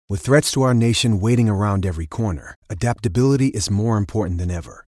With threats to our nation waiting around every corner, adaptability is more important than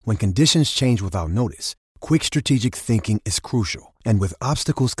ever. When conditions change without notice, quick strategic thinking is crucial. And with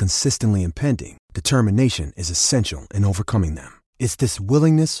obstacles consistently impending, determination is essential in overcoming them. It's this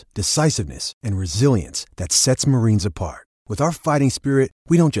willingness, decisiveness, and resilience that sets Marines apart. With our fighting spirit,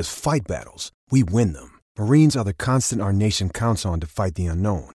 we don't just fight battles, we win them. Marines are the constant our nation counts on to fight the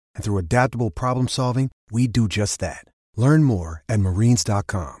unknown. And through adaptable problem solving, we do just that. Learn more at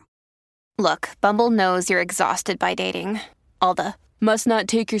marines.com. Look, Bumble knows you're exhausted by dating. All the, must not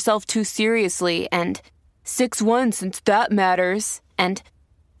take yourself too seriously, and 6'1" since that matters. And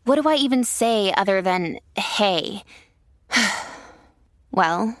what do I even say other than, hey?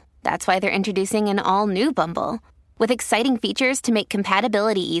 Well, that's why they're introducing an all-new Bumble, with exciting features to make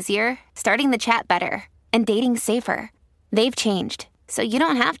compatibility easier, starting the chat better, and dating safer. They've changed, so you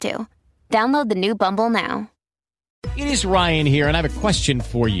don't have to. Download the new Bumble now. It is Ryan here, and I have a question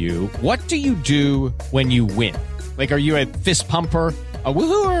for you. What do you do when you win? Like, are you a fist pumper, a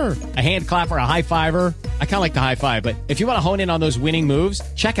woohooer, a hand clapper, a high fiver? I kind of like the high five, but if you want to hone in on those winning moves,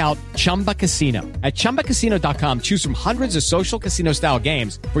 check out Chumba Casino. At ChumbaCasino.com, choose from hundreds of social casino-style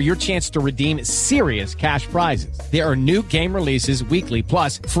games for your chance to redeem serious cash prizes. There are new game releases weekly,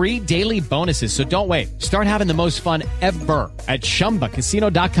 plus free daily bonuses, so don't wait. Start having the most fun ever at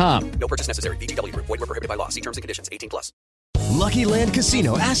ChumbaCasino.com. No purchase necessary. VGW Group. Void where prohibited by law. See terms and conditions. 18+. Lucky Land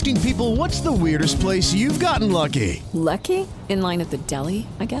Casino, asking people, what's the weirdest place you've gotten lucky? Lucky? In line at the deli,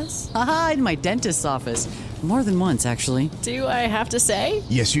 I guess? Aha, in my dentist's office. More than once, actually. Do I have to say?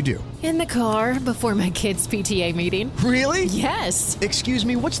 Yes, you do. In the car before my kids' PTA meeting. Really? Yes. Excuse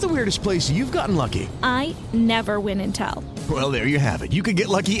me, what's the weirdest place you've gotten lucky? I never win and tell. Well, there you have it. You can get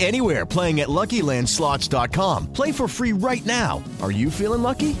lucky anywhere, playing at LuckyLandSlots.com. Play for free right now. Are you feeling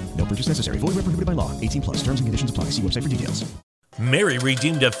lucky? No purchase necessary. Void where prohibited by law. 18+. Terms and conditions apply. See website for details. Mary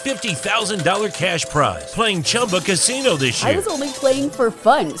redeemed a $50,000 cash prize playing Chumba Casino this year. I was only playing for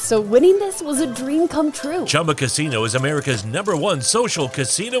fun, so winning this was a dream come true. Chumba Casino is America's #1 social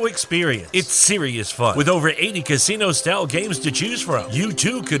casino experience. It's serious fun. With over 80 casino-style games to choose from, you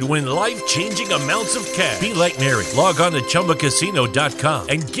too could win life-changing amounts of cash. Be like Mary. Log on to ChumbaCasino.com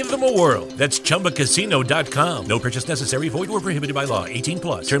and give them a whirl. That's ChumbaCasino.com. No purchase necessary. Void where prohibited by law.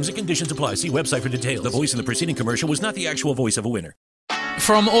 18+. Terms and conditions apply. See website for details. The voice in the preceding commercial was not the actual voice of a winner.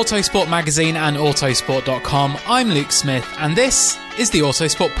 From Autosport Magazine and Autosport.com, I'm Luke Smith, and this is the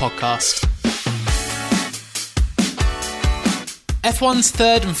Autosport Podcast. F1's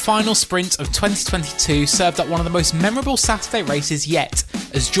third and final sprint of 2022 served up one of the most memorable Saturday races yet,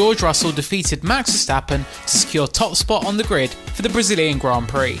 as George Russell defeated Max Verstappen to secure top spot on the grid for the Brazilian Grand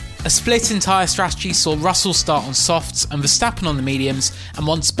Prix. A split in tyre strategy saw Russell start on softs and Verstappen on the mediums, and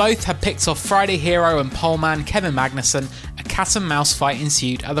once both had picked off Friday hero and poleman Kevin Magnussen, a cat and mouse fight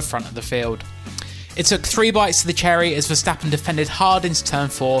ensued at the front of the field. It took 3 bites to the cherry as Verstappen defended hard into turn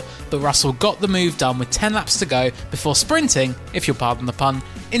 4, but Russell got the move done with 10 laps to go before sprinting, if you'll pardon the pun,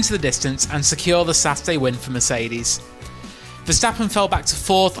 into the distance and secure the Saturday win for Mercedes. Verstappen fell back to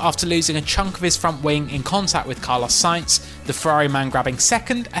 4th after losing a chunk of his front wing in contact with Carlos Sainz, the Ferrari man grabbing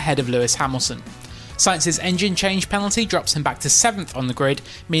 2nd ahead of Lewis Hamilton. Sainz's engine change penalty drops him back to 7th on the grid,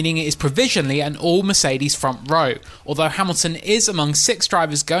 meaning it is provisionally an all-Mercedes front row, although Hamilton is among 6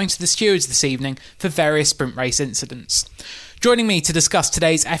 drivers going to the stewards this evening for various sprint race incidents. Joining me to discuss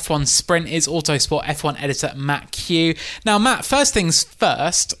today's F1 sprint is Autosport F1 editor Matt Q. Now Matt, first things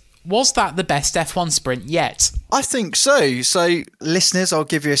first, was that the best F1 sprint yet? I think so. So, listeners, I'll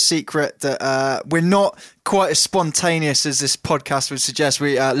give you a secret that we're not quite as spontaneous as this podcast would suggest.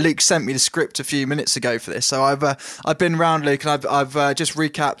 Luke sent me the script a few minutes ago for this, so I've been round, Luke, and I've just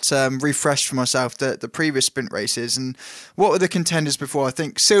recapped, refreshed for myself the previous sprint races. And what were the contenders before? I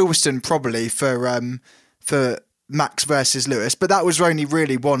think Silverstone probably for Max versus Lewis, but that was only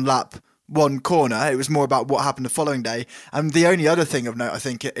really one lap, one corner. It was more about what happened the following day. And the only other thing of note, I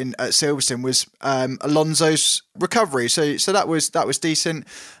think, at Silverstone was Alonso's recovery. So that was decent.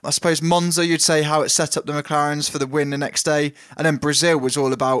 I suppose Monza, you'd say how it set up the McLarens for the win the next day. And then Brazil was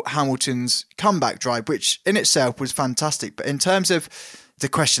all about Hamilton's comeback drive, which in itself was fantastic. But in terms of the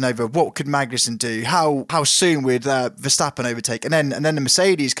question over what could Magnussen do, how soon would Verstappen overtake, and then the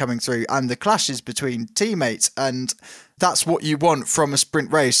Mercedes coming through and the clashes between teammates, and that's what you want from a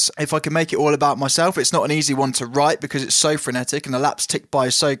sprint race. If I can make it all about myself, it's not an easy one to write because it's so frenetic and the laps tick by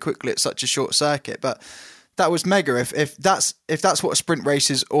so quickly at such a short circuit. But that was mega. If that's what a sprint race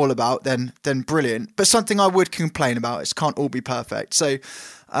is all about, then brilliant. But something I would complain about is can't all be perfect. So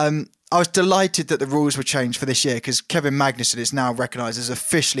I was delighted that the rules were changed for this year because Kevin Magnussen is now recognised as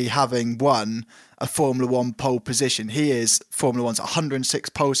officially having won a Formula One pole position. He is Formula One's 106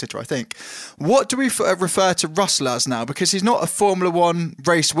 pole sitter, I think. What do we refer to Russell as now? Because he's not a Formula One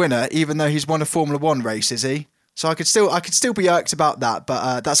race winner, even though he's won a Formula One race, is he? So I could still be irked about that,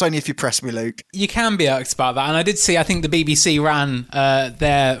 but that's only if you press me, Luke. You can be irked about that, and I did see, I think the BBC ran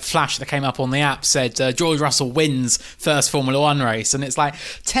their flash that came up on the app, said George Russell wins first Formula One race, and it's like,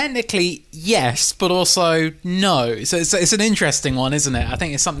 technically, yes, but also no. So it's an interesting one, isn't it? I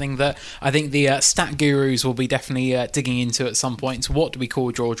think it's something that I think the stat gurus will be definitely digging into at some point. So what do we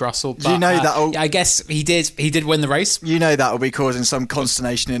call George Russell? But, you know that I guess he did win the race. You know that will be causing some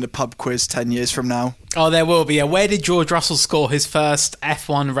consternation in a pub quiz 10 years from now. Oh, there will be. Where did George Russell score his first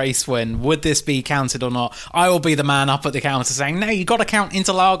F1 race win? Would this be counted or not? I will be the man up at the counter saying, no, you got to count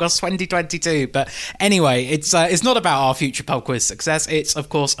Interlagos 2022. But anyway, it's not about our future pub quiz success. It's, of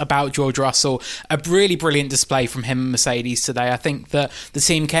course, about George Russell. A really brilliant display from him and Mercedes today. I think that the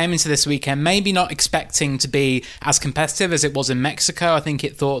team came into this weekend maybe not expecting to be as competitive as it was in Mexico. I think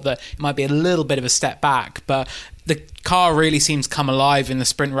it thought that it might be a little bit of a step back, but the car really seems to come alive in the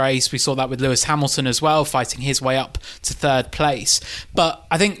sprint race. We saw that with Lewis Hamilton as well, fighting his way up to third place. But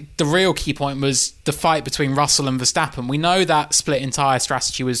I think the real key point was the fight between Russell and Verstappen. We know that split in tyre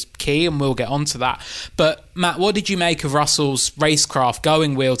strategy was key, and we'll get onto that. But Matt, what did you make of Russell's racecraft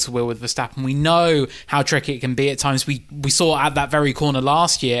going wheel to wheel with Verstappen? We know how tricky it can be at times. We saw at that very corner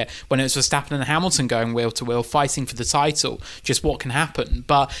last year when it was Verstappen and Hamilton going wheel to wheel, fighting for the title, just what can happen.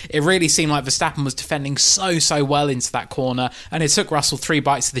 But it really seemed like Verstappen was defending so well into that corner, and it took Russell 3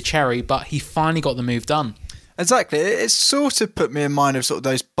 bites of the cherry, but he finally got the move done. Exactly. It sort of put me in mind of sort of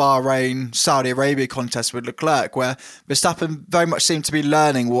those Bahrain, Saudi Arabia contests with Leclerc, where Verstappen very much seemed to be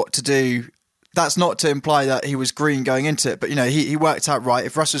learning what to do. That's not to imply that he was green going into it, but he worked out right.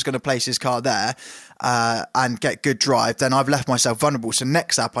 If Russell's going to place his car there and get good drive, then I've left myself vulnerable. So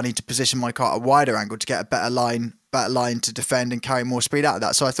next up, I need to position my car at a wider angle to get a better line to defend and carry more speed out of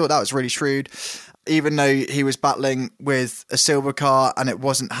that. So I thought that was really shrewd. Even though he was battling with a silver car and it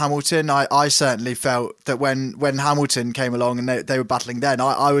wasn't Hamilton, I certainly felt that when Hamilton came along and they were battling then,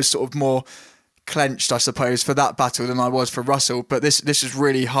 I was sort of more clenched, I suppose, for that battle than I was for Russell. But this is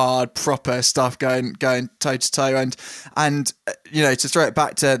really hard, proper stuff going toe to toe. And to throw it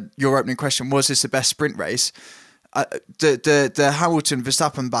back to your opening question, was this the best sprint race? The Hamilton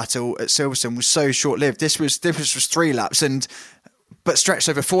Verstappen battle at Silverstone was so short lived. This was 3 laps but stretched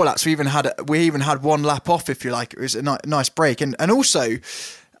over 4 laps. We even had 1 lap off, if you like. It was a nice break, and also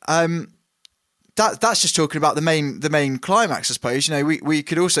that's just talking about the main climax, I suppose. We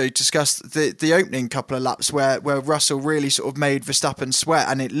could also discuss the opening couple of laps where Russell really sort of made Verstappen sweat,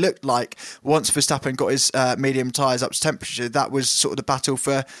 and it looked like once Verstappen got his medium tyres up to temperature, that was sort of the battle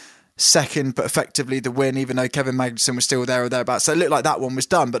for second, but effectively the win, even though Kevin Magnussen was still there or thereabouts. So it looked like that one was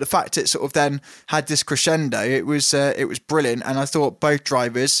done. But the fact it sort of then had this crescendo, it was brilliant. And I thought both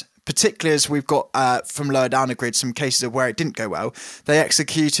drivers, particularly as we've got from lower down the grid some cases of where it didn't go well, they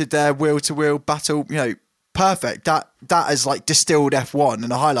executed their wheel-to-wheel battle, perfect. That is like distilled F1, and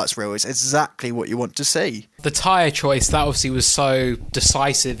the highlights reel is exactly what you want to see. The tyre choice, that obviously was so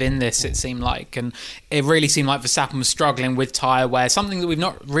decisive in this, it seemed like, and it really seemed like Verstappen was struggling with tyre wear, something that we've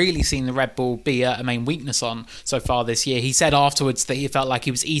not really seen the Red Bull be a main weakness on so far this year. He said afterwards that he felt like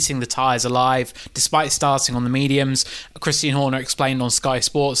he was eating the tyres alive, despite starting on the mediums. Christian Horner explained on Sky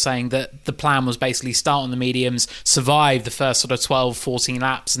Sports, saying that the plan was basically start on the mediums, survive the first sort of 12, 14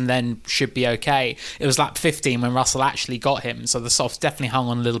 laps, and then should be okay. It was lap 15 when Russell actually got him, so the softs definitely hung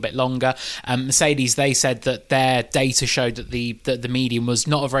on a little bit longer. Mercedes, they said that their data showed that the medium was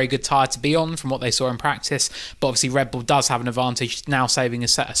not a very good tyre to be on from what they saw in practice, but obviously Red Bull does have an advantage now, saving a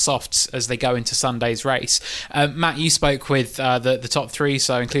set of softs as they go into Sunday's race. Matt, you spoke with the top 3,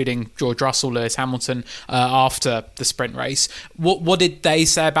 so including George Russell, Lewis Hamilton, after the sprint race. What did they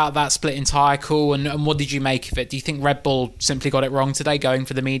say about that split in tyre call, and what did you make of it? Do you think Red Bull simply got it wrong today, going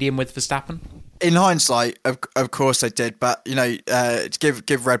for the medium with Verstappen? In hindsight, of course they did, but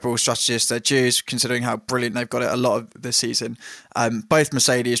give Red Bull strategists their dues, considering how brilliant they've got it a lot of this season. Both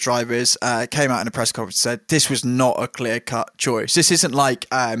Mercedes drivers came out in a press conference and said this was not a clear-cut choice. This isn't like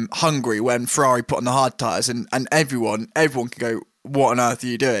Hungary when Ferrari put on the hard tyres and everyone can go, what on earth are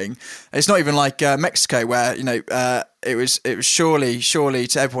you doing? It's not even like Mexico where it was surely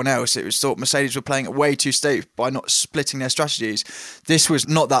to everyone else it was thought Mercedes were playing it way too safe by not splitting their strategies. This was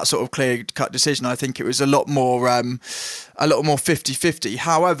not that sort of clear cut decision. I think it was a lot more 50-50.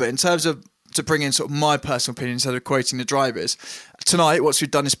 However, in terms of, to bring in sort of my personal opinion instead of quoting the drivers, tonight, once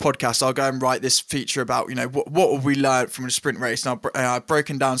we've done this podcast, I'll go and write this feature about, what have we learned from a sprint race, and I've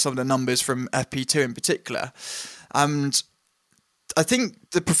broken down some of the numbers from FP2 in particular, and I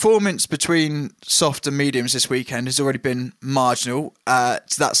think the performance between soft and mediums this weekend has already been marginal. So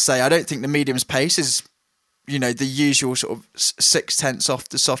that's to say, I don't think the mediums pace is, the usual sort of 0.6 off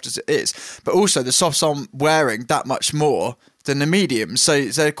the soft as it is. But also the softs aren't wearing that much more than the mediums. So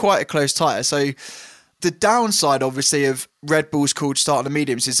they're quite a close tyre. So the downside, obviously, of Red Bull's called start on the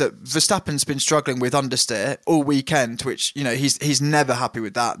mediums is that Verstappen's been struggling with understeer all weekend, which, he's never happy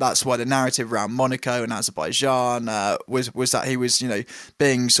with that. That's why the narrative around Monaco and Azerbaijan was that he was,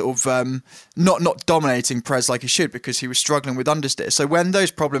 being sort of not dominating Perez like he should because he was struggling with understeer. So when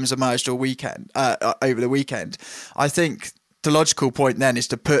those problems emerged all weekend, over the weekend, I think the logical point then is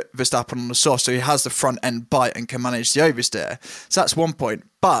to put Verstappen on the soft so he has the front end bite and can manage the oversteer. So that's one point.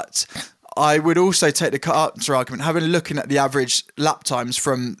 But I would also take the counter argument, looking at the average lap times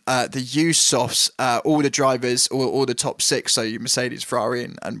from the used softs, all the drivers, all the top 6, so Mercedes, Ferrari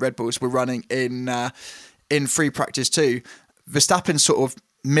and Red Bulls were running in free practice too. Verstappen's sort of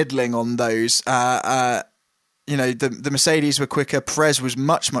middling on those. The Mercedes were quicker. Perez was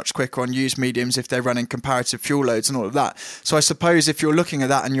much, much quicker on used mediums if they're running comparative fuel loads and all of that. So I suppose if you're looking at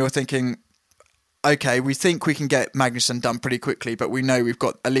that and you're thinking, okay, we think we can get Magnussen done pretty quickly, but we know we've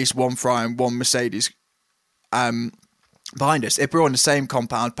got at least one Ferrari and one Mercedes behind us. If we're on the same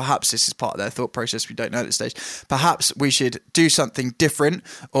compound, perhaps this is part of their thought process, we don't know at this stage. Perhaps we should do something different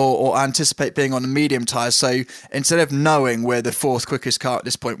or anticipate being on a medium tyre. So instead of knowing we're the 4th quickest car at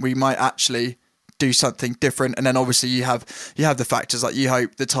this point, we might actually do something different. And then obviously you have the factors like you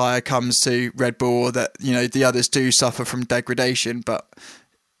hope the tyre comes to Red Bull or that, the others do suffer from degradation, but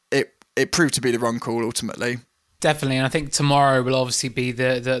it proved to be the wrong call ultimately. Definitely, and I think tomorrow will obviously be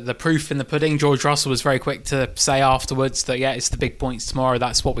the proof in the pudding. George Russell was very quick to say afterwards that, it's the big points tomorrow,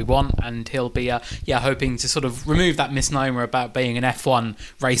 that's what we want, and he'll be hoping to sort of remove that misnomer about being an F1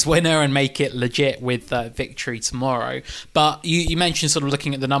 race winner and make it legit with victory tomorrow. But you mentioned sort of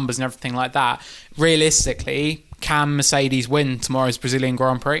looking at the numbers and everything like that. Realistically, can Mercedes win tomorrow's Brazilian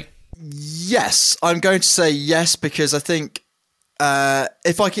Grand Prix? Yes, I'm going to say yes, because I think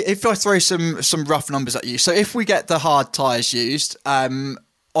if I throw some rough numbers at you, so if we get the hard tyres used, on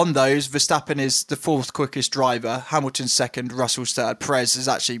those, Verstappen is the 4th quickest driver, Hamilton's 2nd, Russell's 3rd, Perez is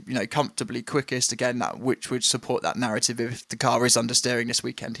actually comfortably quickest. Again, which would support that narrative if the car is understeering this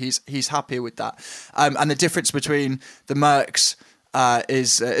weekend. He's happier with that, and the difference between the Mercs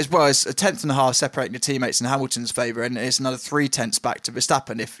is as well as 1.5 tenths separating the teammates in Hamilton's favour, and it's another 3 tenths back to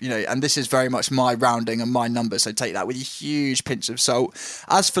Verstappen. And this is very much my rounding and my numbers, so take that with a huge pinch of salt.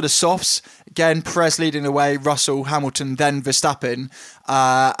 As for the softs, again, Perez leading the way, Russell, Hamilton, then Verstappen,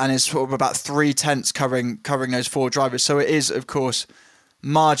 and it's sort of about 3 tenths covering those 4 drivers. So it is, of course,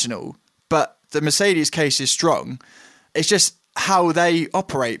 marginal, but the Mercedes case is strong. It's just how they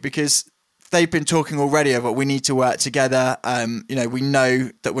operate, because they've been talking already about we need to work together. We know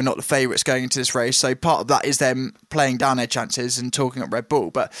that we're not the favourites going into this race, so part of that is them playing down their chances and talking up Red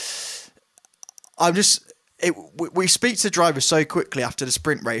Bull. But we speak to drivers so quickly after the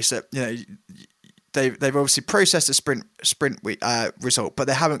sprint race that they've obviously processed the sprint result, but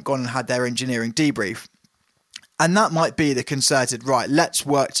they haven't gone and had their engineering debrief, and that might be the concerted right. Let's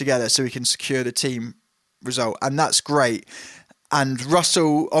work together so we can secure the team result, and that's great. And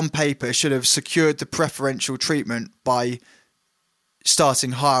Russell, on paper, should have secured the preferential treatment by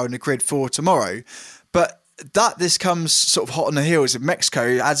starting higher in the grid for tomorrow. But this comes sort of hot on the heels of Mexico.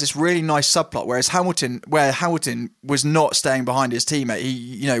 It adds this really nice subplot, where Hamilton was not staying behind his teammate.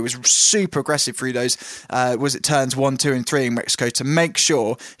 He, was super aggressive through those, turns 1, 2, and 3 in Mexico to make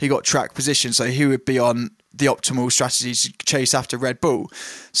sure he got track position, so he would be on the optimal strategy to chase after Red Bull.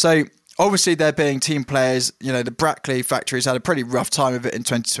 So obviously, they're being team players. The Brackley factory's had a pretty rough time of it in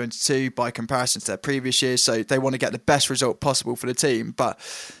 2022 by comparison to their previous years, so they want to get the best result possible for the team. But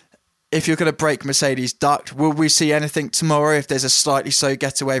if you're going to break Mercedes' duct, will we see anything tomorrow if there's a slightly slow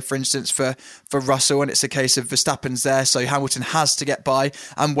getaway, for instance, for Russell, and it's a case of Verstappen's there, so Hamilton has to get by,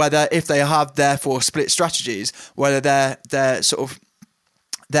 and whether, if they have therefore split strategies, whether they're sort of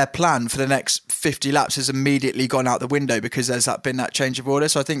their plan for the next 50 laps has immediately gone out the window because there's been that change of order.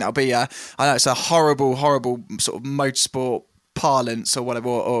 So I think that'll be I know it's a horrible sort of motorsport parlance or whatever,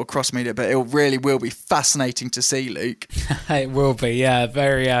 or cross media, but it really will be fascinating to see, Luke. It will be, yeah,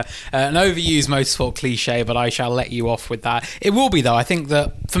 very an overused motorsport cliche, but I shall let you off with that. It will be, though. I think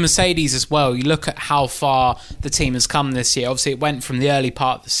that for Mercedes as well, you look at how far the team has come this year. Obviously, it went from the early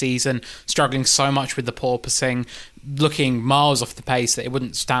part of the season, struggling so much with the porpoising, looking miles off the pace that it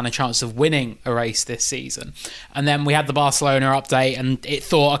wouldn't stand a chance of winning a race this season. And then we had the Barcelona update and it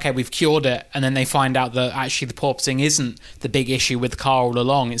thought, okay, we've cured it. And then they find out that actually the porpoising isn't the big issue with the car all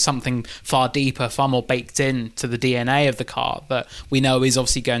along. It's something far deeper, far more baked in to the DNA of the car that we know is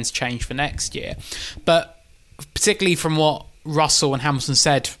obviously going to change for next year. But particularly from what Russell and Hamilton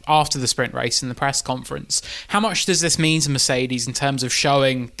said after the sprint race in the press conference, how much does this mean to Mercedes in terms of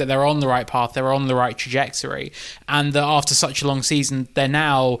showing that they're on the right path, they're on the right trajectory, and that after such a long season they're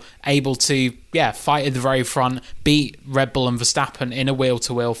now able to fight at the very front, beat Red Bull and Verstappen in a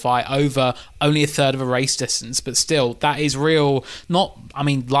wheel-to-wheel fight over only a third of a race distance, but still that is real,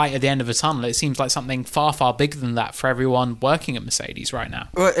 light at the end of a tunnel. It seems like something far, far bigger than that for everyone working at Mercedes right now.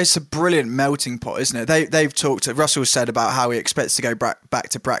 Well, it's a brilliant melting pot, isn't it? They've talked, Russell said about how he expects to go back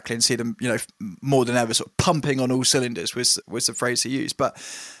to Brackley and see them, more than ever sort of pumping on all cylinders was the phrase he used. But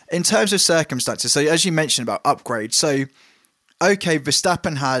in terms of circumstances, so as you mentioned about upgrades, so okay,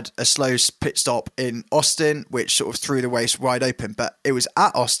 Verstappen had a slow pit stop in Austin, which sort of threw the race wide open, but it was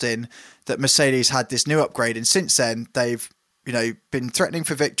at Austin that Mercedes had this new upgrade, and since then they've been threatening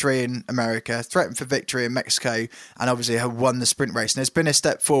for victory in America, threatened for victory in Mexico, and obviously have won the sprint race. And there's been a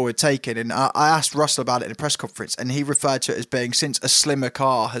step forward taken. And I asked Russell about it in a press conference, and he referred to it as being since a slimmer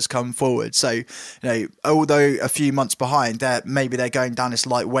car has come forward. So, although a few months behind, maybe they're going down this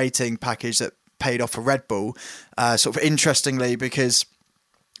light weighting package that paid off for Red Bull. Sort of interestingly, because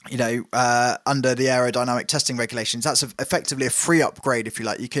under the aerodynamic testing regulations, that's effectively a free upgrade, if you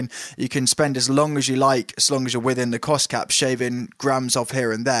like. You can spend as long as you like, as long as you're within the cost cap, shaving grams off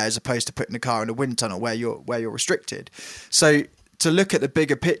here and there, as opposed to putting the car in a wind tunnel where you're restricted. So to look at the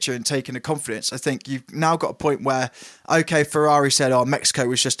bigger picture and taking the confidence, I think you've now got a point where, okay, Ferrari said, Mexico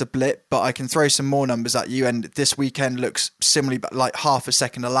was just a blip, but I can throw some more numbers at you, and this weekend looks similarly like half a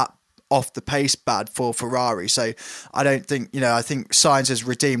second a lap off the pace bad for Ferrari. So I don't think, I think Sainz has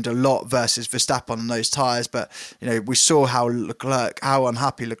redeemed a lot versus Verstappen on those tyres, but we saw how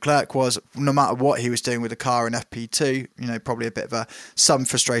unhappy Leclerc was no matter what he was doing with the car in FP2. Probably a bit of some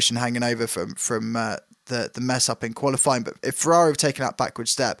frustration hanging over from the mess up in qualifying. But if Ferrari have taken that backward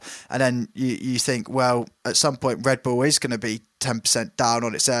step, and then you think, well, at some point Red Bull is going to be 10% down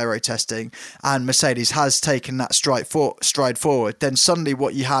on its aero testing, and Mercedes has taken that stride forward, then suddenly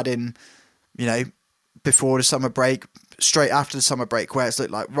what you had in, before the summer break, straight after the summer break, where it's looked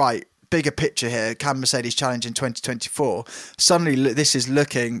like, right, bigger picture here, can Mercedes challenge in 2024? Suddenly this is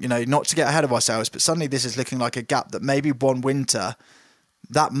looking, not to get ahead of ourselves, but suddenly this is looking like a gap that maybe one winter,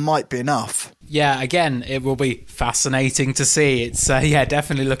 that might be enough. Yeah, again, it will be fascinating to see. It's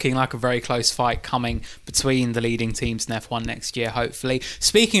definitely looking like a very close fight coming between the leading teams in F1 next year, hopefully.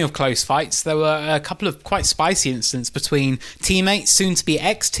 Speaking of close fights, there were a couple of quite spicy incidents between teammates, soon-to-be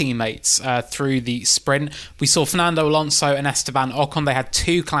ex-teammates, through the sprint. We saw Fernando Alonso and Esteban Ocon. They had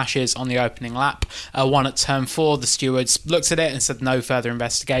two clashes on the opening lap. One at turn 4, the stewards looked at it and said no further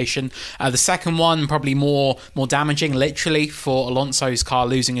investigation. The second one, probably more damaging, literally, for Alonso's car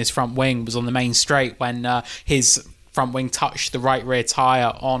losing his front wing, was on the main straight when his front wing touched the right rear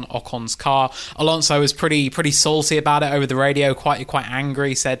tyre on Ocon's car. Alonso was pretty salty about it over the radio, quite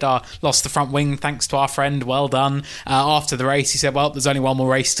angry. Said, lost the front wing thanks to our friend, well done. After the race, he said, well, there's only one more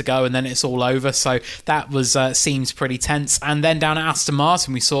race to go and then it's all over. So that was seems pretty tense. And then down at Aston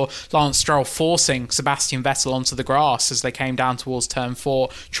Martin, we saw Lance Stroll forcing Sebastian Vettel onto the grass as they came down towards turn 4,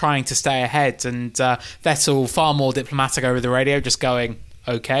 trying to stay ahead. And Vettel, far more diplomatic over the radio, just going,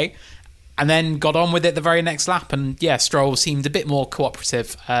 okay, and then got on with it the very next lap. And Stroll seemed a bit more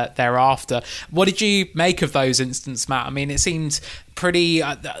cooperative thereafter. What did you make of those incidents, Matt? I mean, it seemed pretty,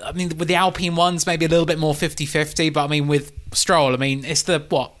 with the Alpine ones, maybe a little bit more 50-50, but with Stroll, it's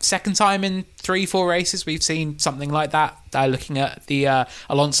the, second time in 3-4 races we've seen something like that, looking at the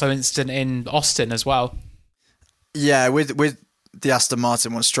Alonso incident in Austin as well. Yeah, with the Aston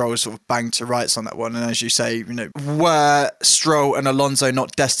Martin one, Stroll sort of banged to rights on that one. And as you say, were Stroll and Alonso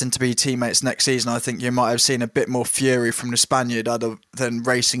not destined to be teammates next season, I think you might have seen a bit more fury from the Spaniard other than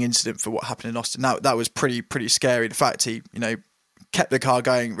racing incident for what happened in Austin. That was pretty scary. The fact he, kept the car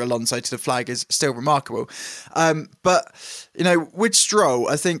going, Alonso, to the flag is still remarkable. But, with Stroll,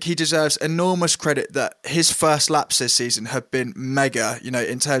 I think he deserves enormous credit that his first laps this season have been mega,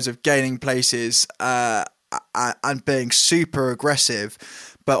 in terms of gaining places, and being super aggressive.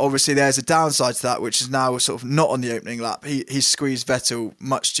 But obviously there's a downside to that, which is now sort of not on the opening lap. He squeezed Vettel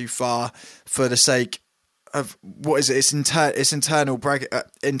much too far for the sake of, what is it? It's internal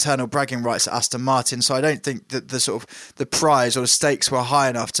bragging rights at Aston Martin. So I don't think that the sort of the prize or the stakes were high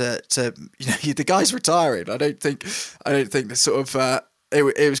enough to the guy's retiring. I don't think the sort of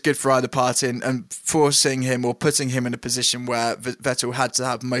it was good for either party, and forcing him or putting him in a position where Vettel had to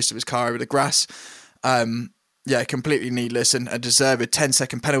have most of his car over the grass. Completely needless and a deserved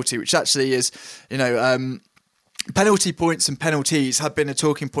 10-second penalty, which actually is, penalty points and penalties have been a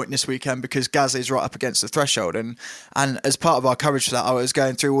talking point this weekend because Gasly's right up against the threshold, and as part of our coverage for that, I was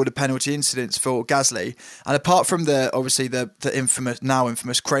going through all the penalty incidents for Gasly, and apart from the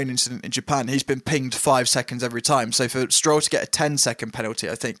infamous crane incident in Japan, he's been pinged 5 seconds every time. So for Stroll to get a 10-second penalty,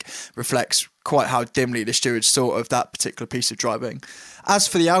 I think reflects quite how dimly the stewards thought of that particular piece of driving. As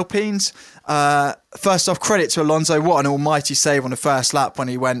for the Alpines, first off, credit to Alonso. What an almighty save on the first lap when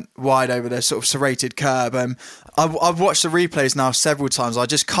he went wide over the sort of serrated curb. I've watched the replays now several times. I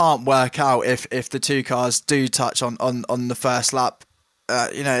just can't work out if the two cars do touch on the first lap.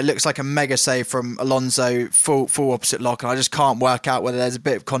 It looks like a mega save from Alonso, full opposite lock, and I just can't work out whether there's a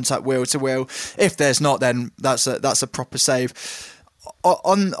bit of contact wheel to wheel. If there's not, then that's a proper save.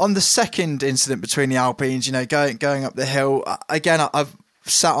 On the second incident between the Alpines, going up the hill, again, I've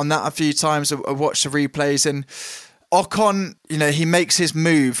sat on that a few times. I've watched the replays, and Ocon, he makes his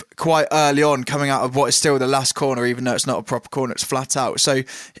move quite early on, coming out of what is still the last corner, even though it's not a proper corner, it's flat out. So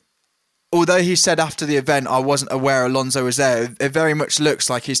although he said after the event, I wasn't aware Alonso was there, it very much looks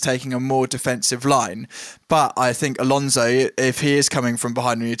like he's taking a more defensive line. But I think Alonso, if he is coming from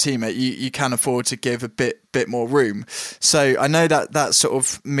behind on your teammate, you can afford to give a bit more room. So I know that's sort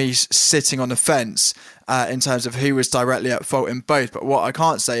of me sitting on the fence in terms of who was directly at fault in both. But what I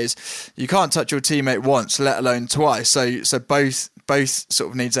can't say is you can't touch your teammate once, let alone twice. So both sort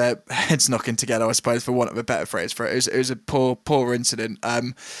of needs their heads knocking together, I suppose, for want of a better phrase for it. It was a poor incident.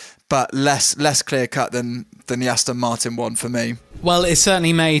 But less clear cut than the Aston Martin one for me. Well, it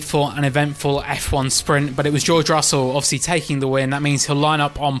certainly made for an eventful F1 sprint, but it was George Russell obviously taking the win. That means he'll line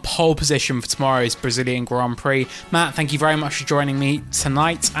up on pole position for tomorrow's Brazilian Grand Prix. Matt, thank you very much for joining me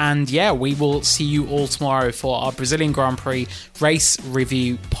tonight. And we will see you all tomorrow for our Brazilian Grand Prix race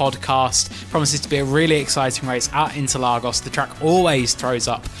review podcast. Promises to be a really exciting race at Interlagos. The track always throws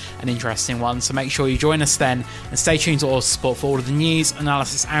up an interesting one, so make sure you join us then and stay tuned to Autosport for all of the news,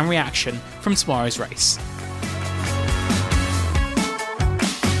 analysis and reaction from tomorrow's race.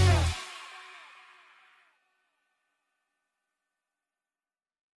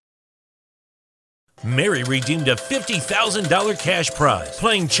 Mary redeemed a $50,000 cash prize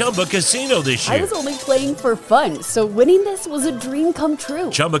playing Chumba Casino this year. I was only playing for fun, so winning this was a dream come true.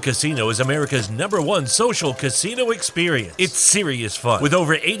 Chumba Casino is America's #1 social casino experience. It's serious fun. With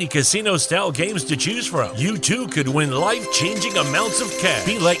over 80 casino-style games to choose from, you too could win life-changing amounts of cash.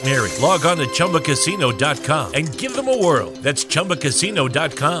 Be like Mary. Log on to ChumbaCasino.com and give them a whirl. That's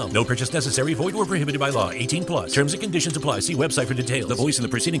ChumbaCasino.com. No purchase necessary. Void where prohibited by law. 18+. Terms and conditions apply. See website for details. The voice in the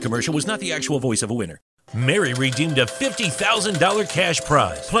preceding commercial was not the actual voice of a winner. Mary redeemed a $50,000 cash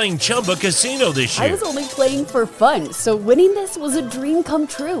prize playing Chumba Casino this year. I was only playing for fun, so winning this was a dream come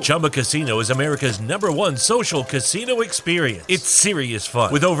true. Chumba Casino is America's #1 social casino experience. It's serious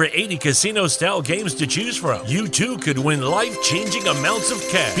fun. With over 80 casino-style games to choose from, you too could win life-changing amounts of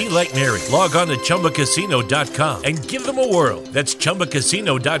cash. Be like Mary. Log on to ChumbaCasino.com and give them a whirl. That's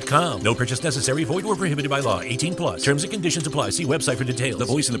ChumbaCasino.com. No purchase necessary. Void where prohibited by law. 18+. Terms and conditions apply. See website for details. The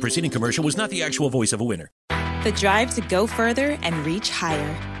voice in the preceding commercial was not the actual voice of a winner. The drive to go further and reach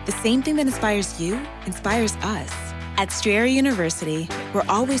higher. The same thing that inspires you inspires us. At Strayer University, we're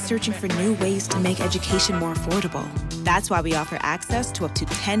always searching for new ways to make education more affordable. That's why we offer access to up to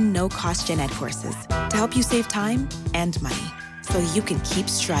 10 no-cost gen ed courses to help you save time and money so you can keep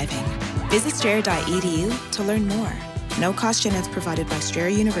striving. Visit strayer.edu to learn more. No-cost gen eds provided by Strayer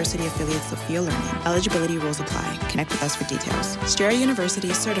University affiliates Sophia Learning. Eligibility rules apply. Connect with us for details. Strayer University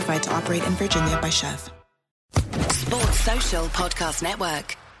is certified to operate in Virginia by Chev. Sports Social Podcast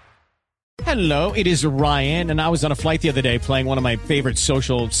Network. Hello, it is Ryan, and I was on a flight the other day playing one of my favorite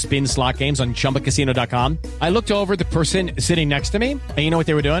social spin slot games on ChumbaCasino.com. I looked over at the person sitting next to me, and you know what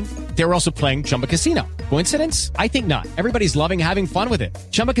they were doing? They were also playing Chumba Casino. Coincidence? I think not. Everybody's loving having fun with it.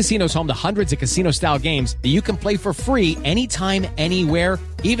 Chumba Casino is home to hundreds of casino-style games that you can play for free anytime, anywhere,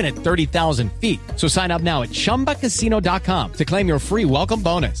 even at 30,000 feet. So sign up now at ChumbaCasino.com to claim your free welcome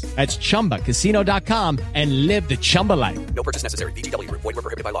bonus. That's ChumbaCasino.com and live the Chumba life. No purchase necessary. VGW. Void where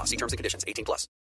prohibited by law. See terms and conditions. 18+.